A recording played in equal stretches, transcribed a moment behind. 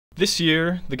This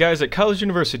year, the guys at College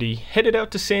University headed out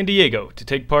to San Diego to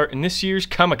take part in this year's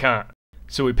Comic-Con.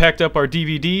 So we packed up our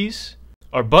DVDs,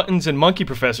 our Buttons and Monkey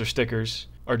Professor stickers,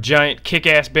 our giant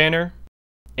kick-ass banner,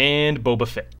 and Boba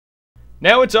Fett.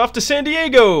 Now it's off to San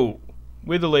Diego!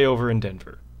 With a layover in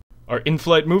Denver. Our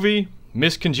in-flight movie,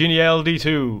 Miss Congeniality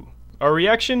 2. Our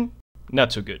reaction?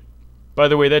 Not so good. By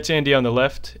the way, that's Andy on the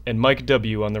left and Mike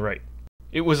W on the right.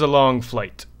 It was a long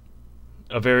flight.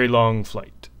 A very long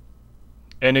flight.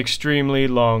 An extremely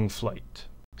long flight.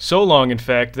 So long, in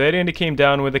fact, that Andy came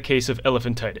down with a case of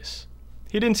elephantitis.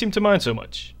 He didn't seem to mind so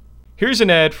much. Here's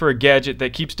an ad for a gadget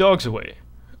that keeps dogs away.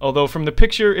 Although from the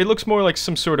picture, it looks more like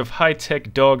some sort of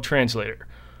high-tech dog translator.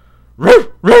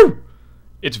 Roo! Roo!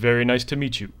 It's very nice to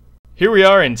meet you. Here we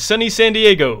are in sunny San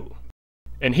Diego.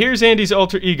 And here's Andy's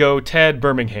alter ego, Tad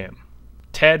Birmingham.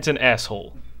 Tad's an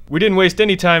asshole. We didn't waste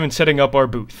any time in setting up our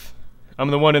booth. I'm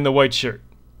the one in the white shirt.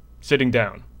 Sitting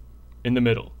down. In the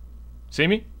middle. See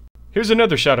me? Here's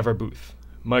another shot of our booth.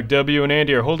 Mike W and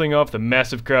Andy are holding off the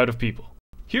massive crowd of people.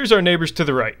 Here's our neighbors to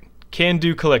the right. Can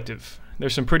Do Collective.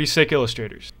 There's some pretty sick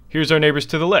illustrators. Here's our neighbors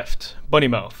to the left. Bunny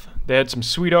Mouth. They had some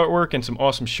sweet artwork and some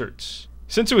awesome shirts.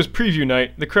 Since it was preview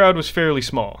night, the crowd was fairly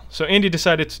small, so Andy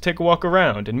decided to take a walk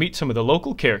around and meet some of the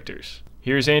local characters.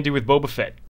 Here's Andy with Boba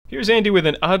Fett. Here's Andy with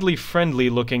an oddly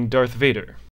friendly-looking Darth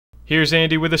Vader. Here's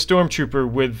Andy with a stormtrooper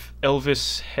with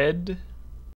Elvis head?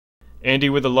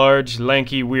 Andy with a large,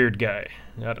 lanky, weird guy.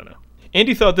 I don't know.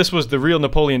 Andy thought this was the real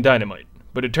Napoleon Dynamite,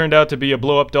 but it turned out to be a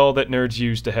blow-up doll that nerds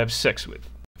use to have sex with.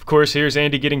 Of course, here's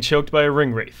Andy getting choked by a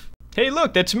ring wraith. Hey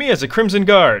look, that's me as a Crimson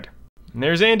Guard. And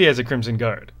there's Andy as a Crimson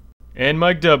Guard. And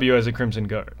Mike W as a Crimson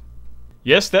Guard.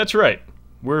 Yes, that's right.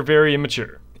 We're very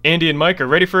immature. Andy and Mike are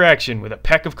ready for action with a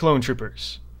pack of clone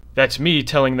troopers. That's me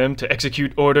telling them to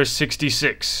execute Order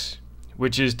 66,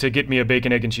 which is to get me a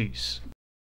bacon, egg, and cheese.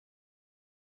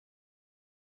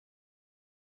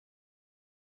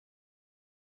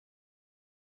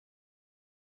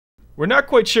 We're not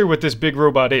quite sure what this big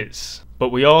robot is, but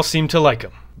we all seem to like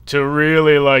him. To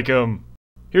really like him.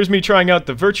 Here's me trying out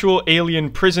the virtual alien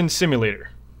prison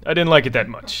simulator. I didn't like it that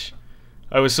much.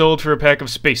 I was sold for a pack of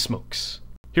space smokes.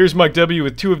 Here's Mike W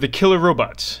with two of the killer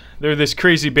robots. They're this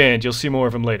crazy band, you'll see more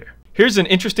of them later. Here's an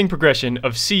interesting progression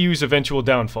of CU's eventual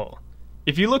downfall.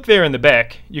 If you look there in the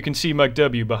back, you can see Mike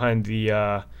W behind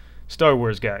the, Star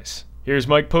Wars guys. Here's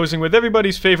Mike posing with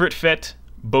everybody's favorite Fett,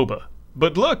 Boba.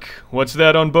 But look, what's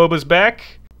that on Boba's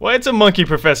back? Why, it's a Monkey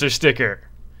Professor sticker.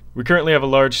 We currently have a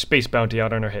large space bounty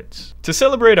out on our heads. To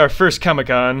celebrate our first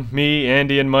Comic-Con, me,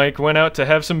 Andy, and Mike went out to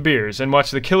have some beers and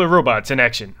watch the killer robots in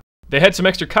action. They had some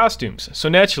extra costumes, so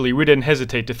naturally we didn't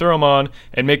hesitate to throw them on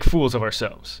and make fools of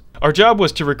ourselves. Our job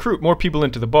was to recruit more people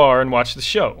into the bar and watch the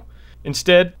show.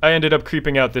 Instead, I ended up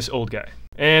creeping out this old guy,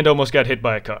 and almost got hit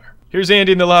by a car. Here's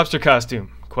Andy in the lobster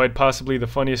costume, quite possibly the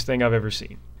funniest thing I've ever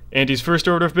seen. Andy's first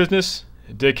order of business,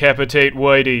 decapitate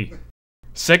Whitey.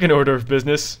 Second order of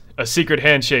business, a secret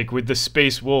handshake with the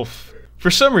Space Wolf.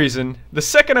 For some reason, the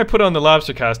second I put on the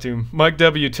lobster costume, Mike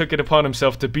W took it upon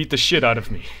himself to beat the shit out of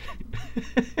me.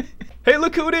 Hey,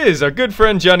 look who it is, our good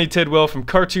friend Johnny Tidwell from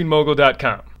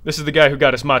CartoonMogul.com. This is the guy who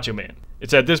got us Macho Man.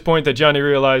 It's at this point that Johnny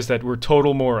realized that we're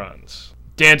total morons.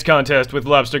 Dance contest with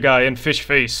Lobster Guy and Fish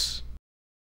Face.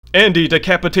 Andy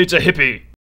decapitates a hippie.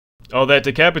 All that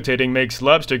decapitating makes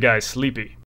Lobster Guy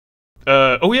sleepy.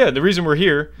 Oh yeah, the reason we're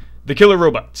here, the killer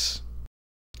robots.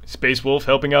 Space Wolf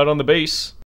helping out on the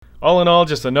base. All in all,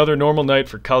 just another normal night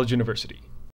for College University.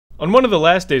 On one of the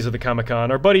last days of the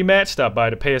Comic-Con, our buddy Matt stopped by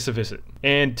to pay us a visit,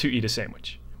 and to eat a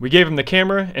sandwich. We gave him the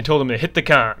camera and told him to hit the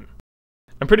con.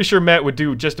 I'm pretty sure Matt would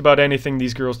do just about anything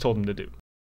these girls told him to do.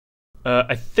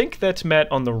 I think that's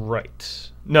Matt on the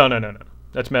right. No.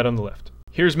 That's Matt on the left.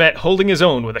 Here's Matt holding his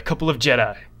own with a couple of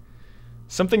Jedi.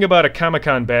 Something about a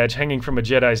Comic-Con badge hanging from a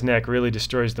Jedi's neck really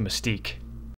destroys the mystique.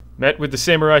 Matt with the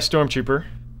Samurai Stormtrooper.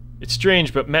 It's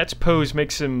strange, but Matt's pose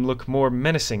makes him look more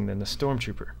menacing than the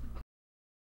Stormtrooper.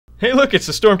 Hey look, it's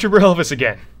the Stormtrooper Elvis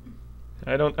again.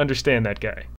 I don't understand that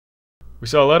guy. We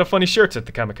saw a lot of funny shirts at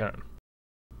the Comic-Con.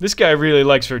 This guy really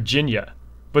likes Virginia,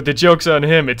 but the joke's on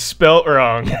him, it's spelt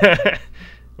wrong.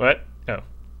 What?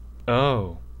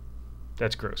 Oh.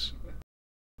 That's gross.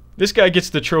 This guy gets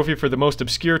the trophy for the most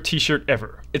obscure t-shirt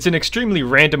ever. It's an extremely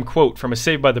random quote from a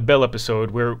Saved by the Bell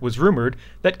episode where it was rumored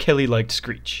that Kelly liked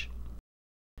Screech.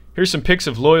 Here's some pics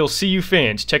of loyal CU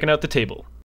fans checking out the table.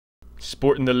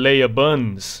 Sporting the Leia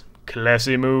buns.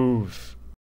 Classy move.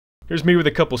 Here's me with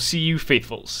a couple CU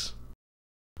faithfuls.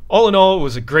 All in all, it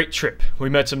was a great trip. We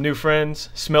met some new friends,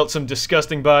 smelt some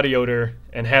disgusting body odor,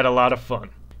 and had a lot of fun.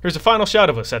 Here's a final shot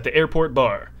of us at the airport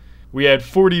bar. We had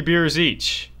 40 beers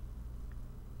each.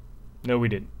 No, we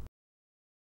didn't.